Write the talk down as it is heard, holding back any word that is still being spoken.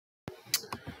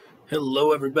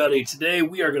Hello everybody. Today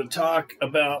we are going to talk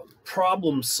about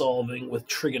problem solving with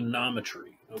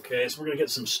trigonometry. Okay, so we're going to get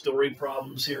some story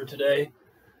problems here today,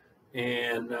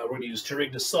 and we're going to use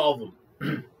trig to solve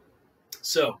them.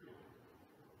 So,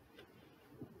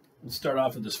 let's start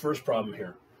off with this first problem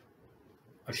here.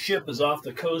 A ship is off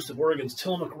the coast of Oregon's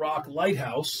Tillamook Rock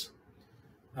Lighthouse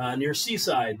near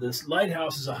Seaside. This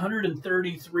lighthouse is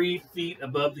 133 feet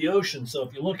above the ocean. So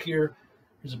if you look here,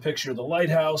 here's a picture of the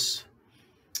lighthouse.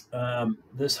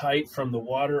 This height from the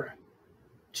water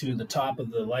to the top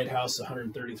of the lighthouse is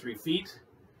 133 feet.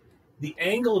 The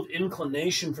angle of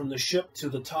inclination from the ship to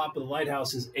the top of the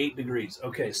lighthouse is 8 degrees.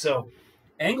 Okay, so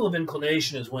angle of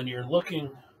inclination is when you're looking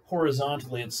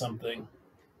horizontally at something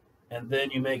and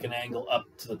then you make an angle up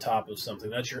to the top of something.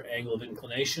 That's your angle of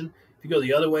inclination. If you go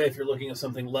the other way, if you're looking at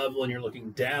something level and you're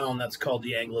looking down, that's called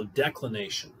the angle of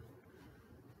declination.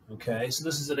 Okay, so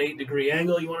this is an 8-degree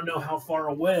angle. You want to know how far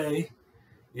away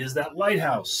is that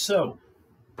lighthouse. So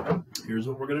here's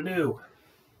what we're going to do.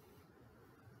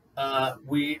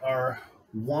 We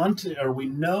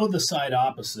know the side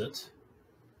opposite.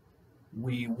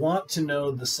 We want to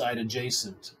know the side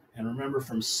adjacent. And remember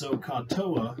from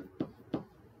SOHCAHTOA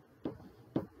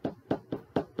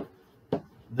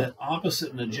that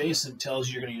opposite and adjacent tells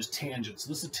you you're going to use tangents. So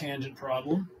this is a tangent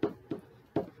problem.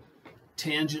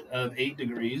 Tangent of 8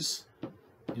 degrees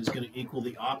is going to equal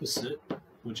the opposite,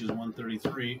 which is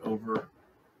 133 over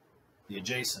the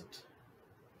adjacent.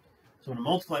 So I'm going to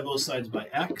multiply both sides by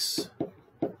x.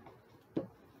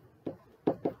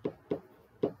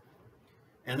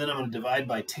 And then I'm going to divide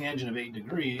by tangent of 8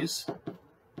 degrees.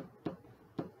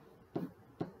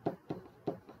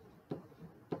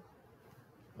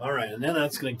 All right, and then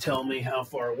that's going to tell me how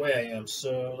far away I am.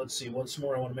 So let's see, once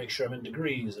more, I want to make sure I'm in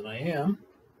degrees, and I am.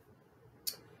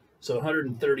 So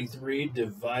 133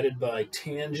 divided by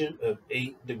tangent of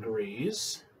 8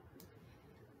 degrees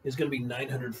is going to be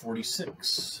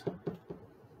 946.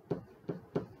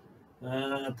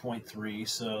 0.3,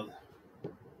 so,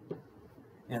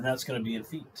 and that's going to be in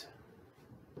feet.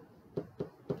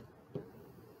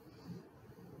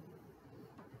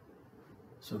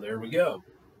 So there we go.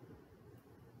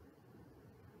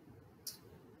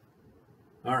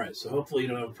 All right, so hopefully you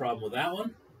don't have a problem with that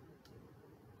one.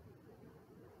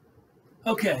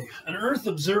 Okay, an Earth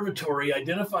observatory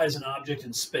identifies an object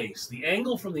in space. The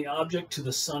angle from the object to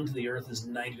the sun to the Earth is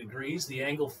 90 degrees. The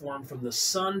angle formed from the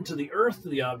sun to the Earth to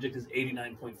the object is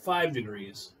 89.5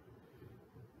 degrees.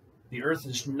 The Earth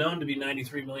is known to be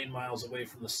 93 million miles away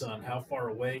from the sun. How far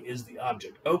away is the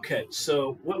object? Okay,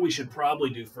 so what we should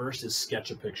probably do first is sketch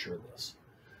a picture of this.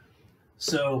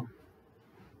 So,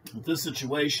 with this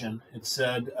situation, it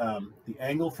said the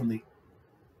angle from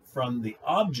the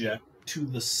object to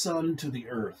the sun to the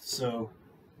earth, so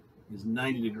is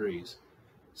 90 degrees.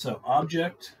 So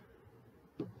object,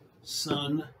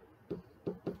 sun,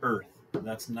 earth,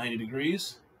 that's 90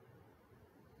 degrees.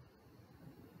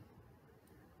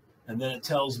 And then it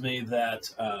tells me that,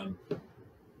 like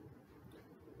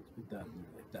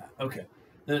that. Okay.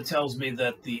 Then it tells me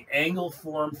that the angle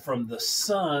formed from the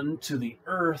sun to the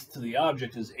earth to the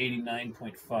object is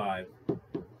 89.5.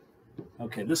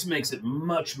 Okay, this makes it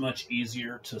much, much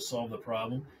easier to solve the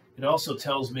problem. It also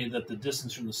tells me that the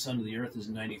distance from the sun to the earth is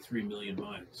 93 million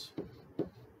miles.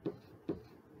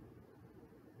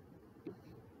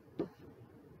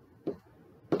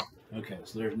 Okay,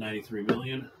 so there's 93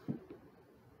 million.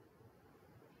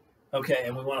 Okay,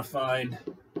 and we want to find,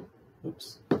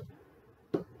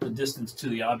 the distance to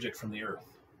the object from the earth.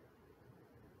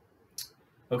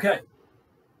 Okay,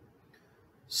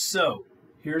 so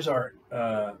here's our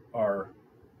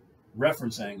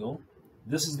reference angle.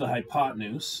 This is the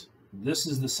hypotenuse. This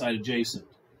is the side adjacent.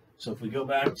 So if we go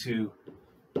back to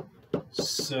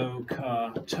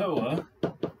SOHCAHTOA,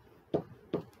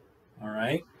 all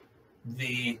right,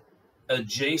 the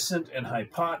adjacent and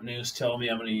hypotenuse tell me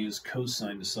I'm going to use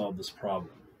cosine to solve this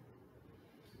problem.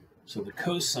 So the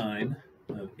cosine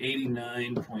of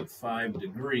 89.5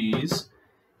 degrees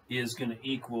is going to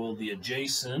equal the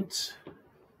adjacent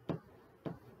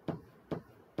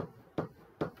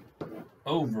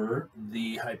over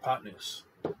the hypotenuse.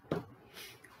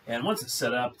 And once it's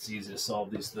set up, it's easy to solve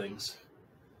these things.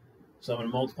 So I'm going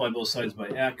to multiply both sides by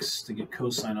x to get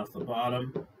cosine off the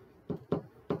bottom.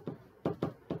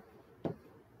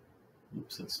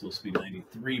 Oops, that's supposed to be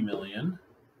 93 million.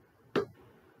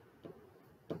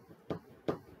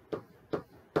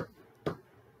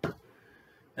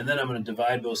 And then I'm going to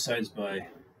divide both sides by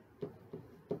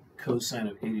cosine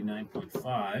of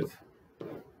 89.5.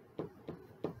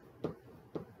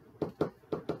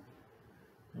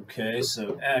 Okay,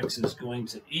 so x is going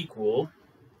to equal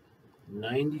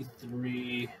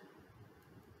 93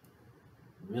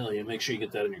 million. Make sure you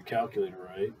get that in your calculator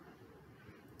right.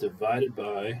 Divided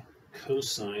by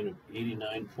cosine of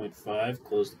 89.5,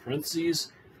 close the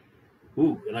parentheses.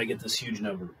 Ooh, and I get this huge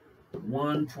number.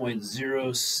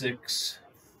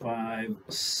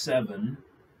 1.0657,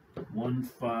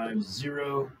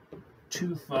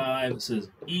 15025. It says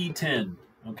E10.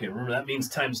 Okay, remember that means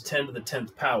times 10 to the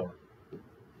 10th power.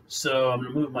 So I'm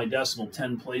going to move my decimal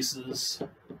 10 places.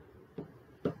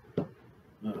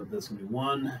 That's going to be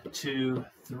 1, 2,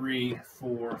 3,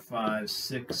 4, 5,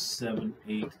 6, 7,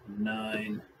 8,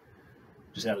 9.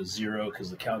 Just add a 0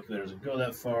 because the calculator doesn't go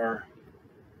that far.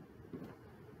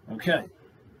 Okay,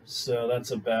 so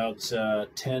that's about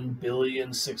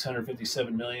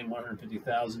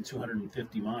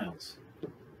 10,657,150,250 miles.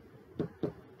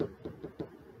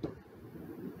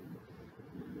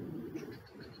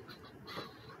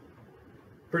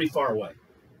 Pretty far away.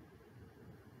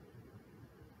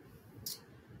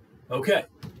 Okay.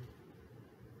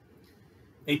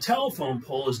 A telephone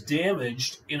pole is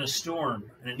damaged in a storm,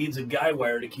 and it needs a guy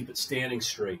wire to keep it standing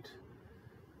straight.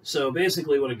 So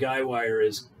basically what a guy wire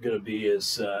is going to be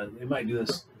is they might do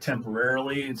this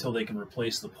temporarily until they can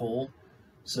replace the pole.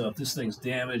 So if this thing's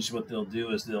damaged, what they'll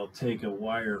do is they'll take a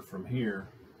wire from here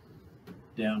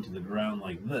down to the ground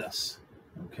like this.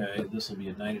 Okay, this will be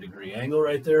a 90-degree angle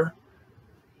right there.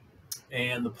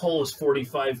 And the pole is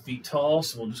 45 feet tall,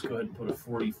 so we'll just go ahead and put a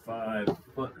 45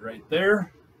 foot right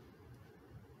there.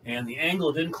 And the angle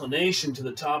of inclination to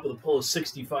the top of the pole is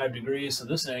 65 degrees, so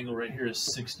this angle right here is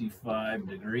 65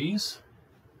 degrees.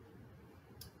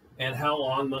 And how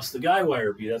long must the guy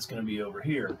wire be? That's going to be over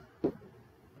here.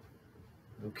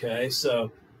 Okay,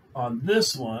 so on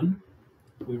this one,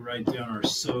 we write down our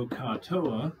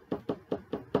SOHCAHTOA.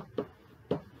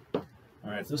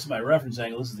 All right, if this is my reference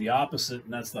angle, this is the opposite,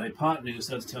 and that's the hypotenuse.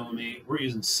 That's telling me we're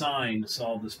using sine to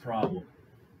solve this problem.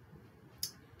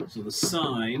 So the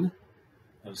sine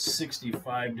of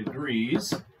 65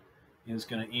 degrees is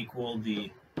going to equal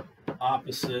the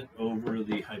opposite over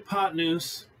the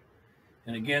hypotenuse.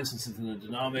 And again, since it's in the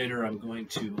denominator, I'm going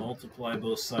to multiply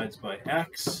both sides by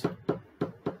x.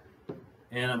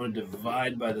 And I'm going to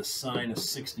divide by the sine of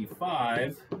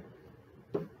 65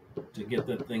 to get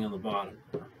that thing on the bottom.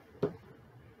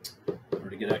 Or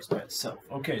to get x by itself.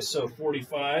 Okay, so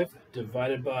 45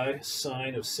 divided by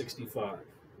sine of 65.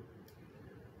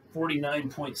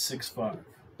 49.65 feet.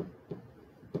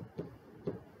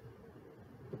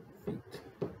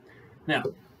 Now,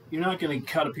 you're not going to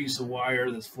cut a piece of wire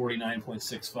that's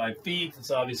 49.65 feet.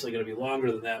 It's obviously going to be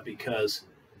longer than that because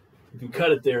if you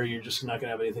cut it there, you're just not going to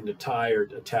have anything to tie or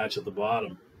attach at the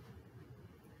bottom.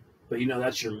 But you know,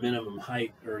 that's your minimum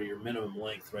height or your minimum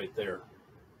length right there.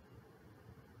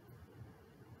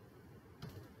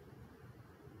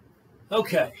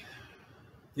 Okay.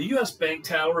 The U.S. Bank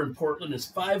Tower in Portland is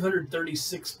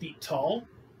 536 feet tall.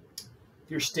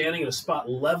 If you're standing at a spot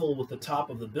level with the top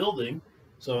of the building,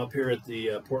 so up here at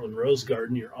the Portland Rose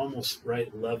Garden, you're almost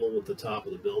right level with the top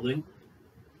of the building.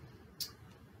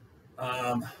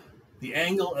 The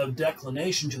angle of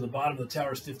declination to the bottom of the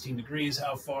tower is 15 degrees.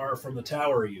 How far from the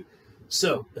tower are you?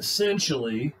 So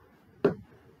essentially,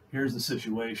 here's the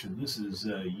situation. This is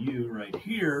you right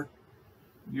here.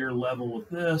 You're level with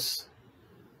this.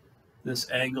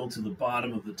 This angle to the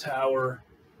bottom of the tower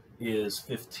is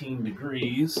 15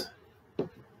 degrees.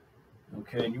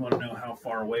 Okay, and you want to know how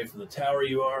far away from the tower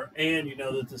you are, and you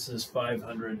know that this is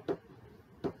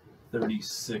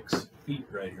 536 feet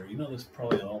right here. You know this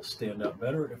probably all stand out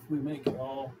better if we make it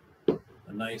all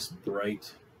a nice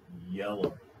bright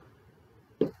yellow.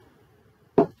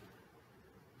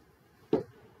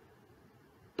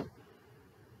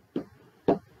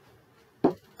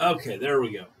 Okay, there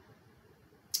we go.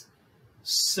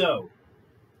 So,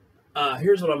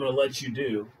 here's what I'm going to let you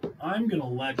do. I'm going to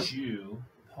let you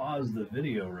pause the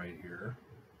video right here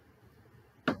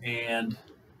and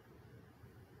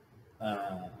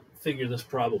figure this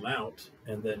problem out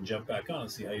and then jump back on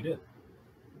and see how you did.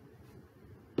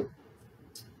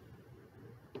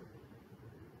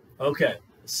 Okay,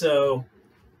 so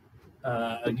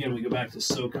again, we go back to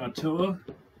SOHCAHTOA.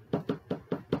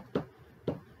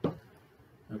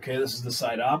 Okay, this is the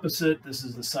side opposite. This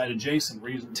is the side adjacent. We're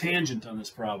using tangent on this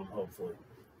problem, hopefully.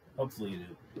 Hopefully you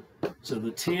do. So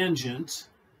the tangent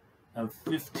of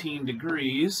 15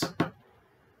 degrees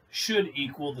should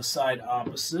equal the side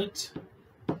opposite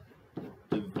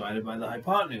divided by the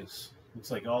hypotenuse.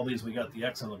 Looks like all these, we got the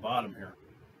x on the bottom here.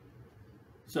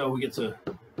 So we get to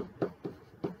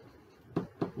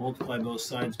multiply both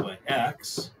sides by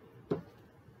x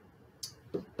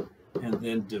and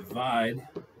then divide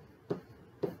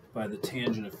by the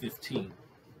tangent of 15.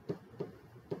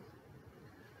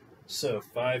 So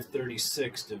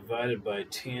 536 divided by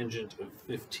tangent of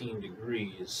 15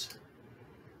 degrees.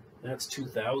 That's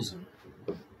 2,000.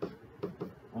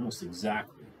 Almost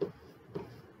exactly.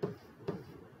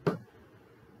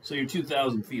 So you're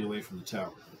 2,000 feet away from the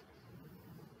tower.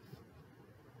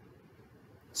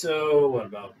 So what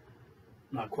about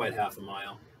not quite half a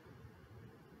mile?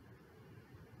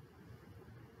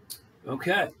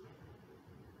 Okay.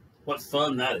 What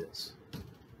fun that is.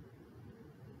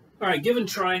 All right, given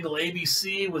triangle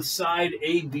ABC with side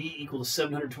AB equal to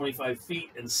 725 feet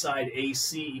and side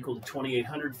AC equal to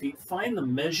 2,800 feet, find the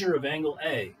measure of angle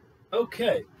A.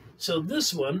 Okay, so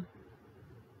this one,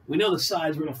 we know the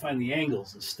sides, we're going to find the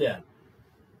angles instead.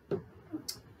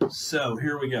 So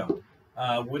here we go.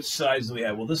 Which sides do we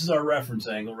have? Well, this is our reference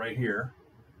angle right here.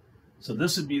 So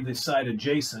this would be the side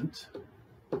adjacent.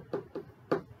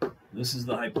 This is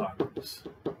the hypotenuse.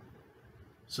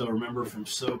 So remember from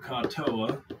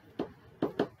SOHCAHTOA,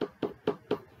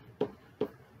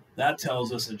 that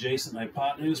tells us adjacent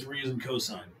hypotenuse. We're using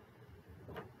cosine.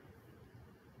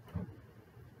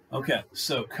 Okay,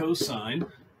 so cosine,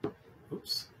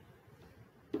 oops.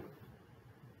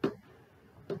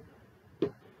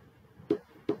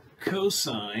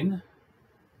 Cosine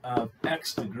of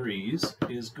x degrees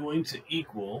is going to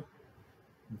equal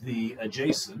the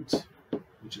adjacent,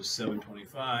 which is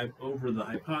 725, over the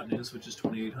hypotenuse, which is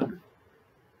 2,800.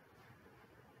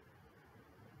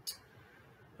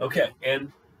 Okay,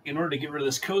 and in order to get rid of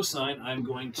this cosine, I'm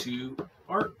going to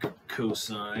arc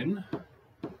cosine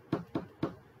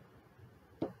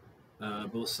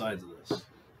both sides of this.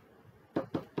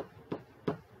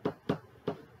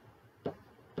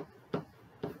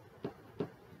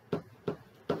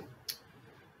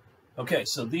 Okay,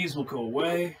 so these will go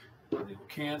away. They will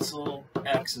cancel.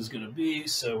 X is going to be,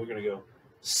 so we're going to go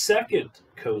second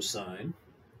cosine,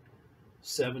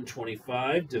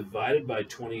 725 divided by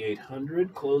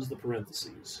 2,800, close the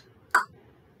parentheses.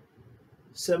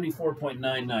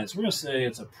 74.99. So we're going to say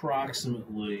it's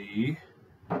approximately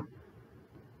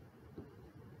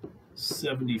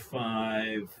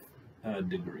 75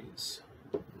 degrees.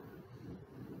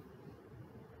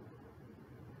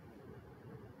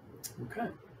 Okay.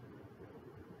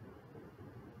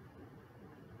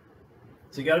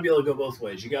 So you got to be able to go both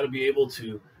ways. You got to be able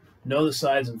to know the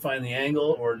sides and find the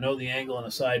angle, or know the angle on a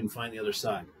side and find the other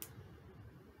side.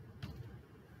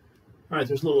 All right,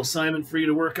 there's a little assignment for you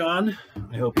to work on.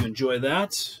 I hope you enjoy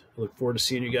that. I look forward to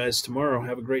seeing you guys tomorrow.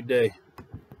 Have a great day.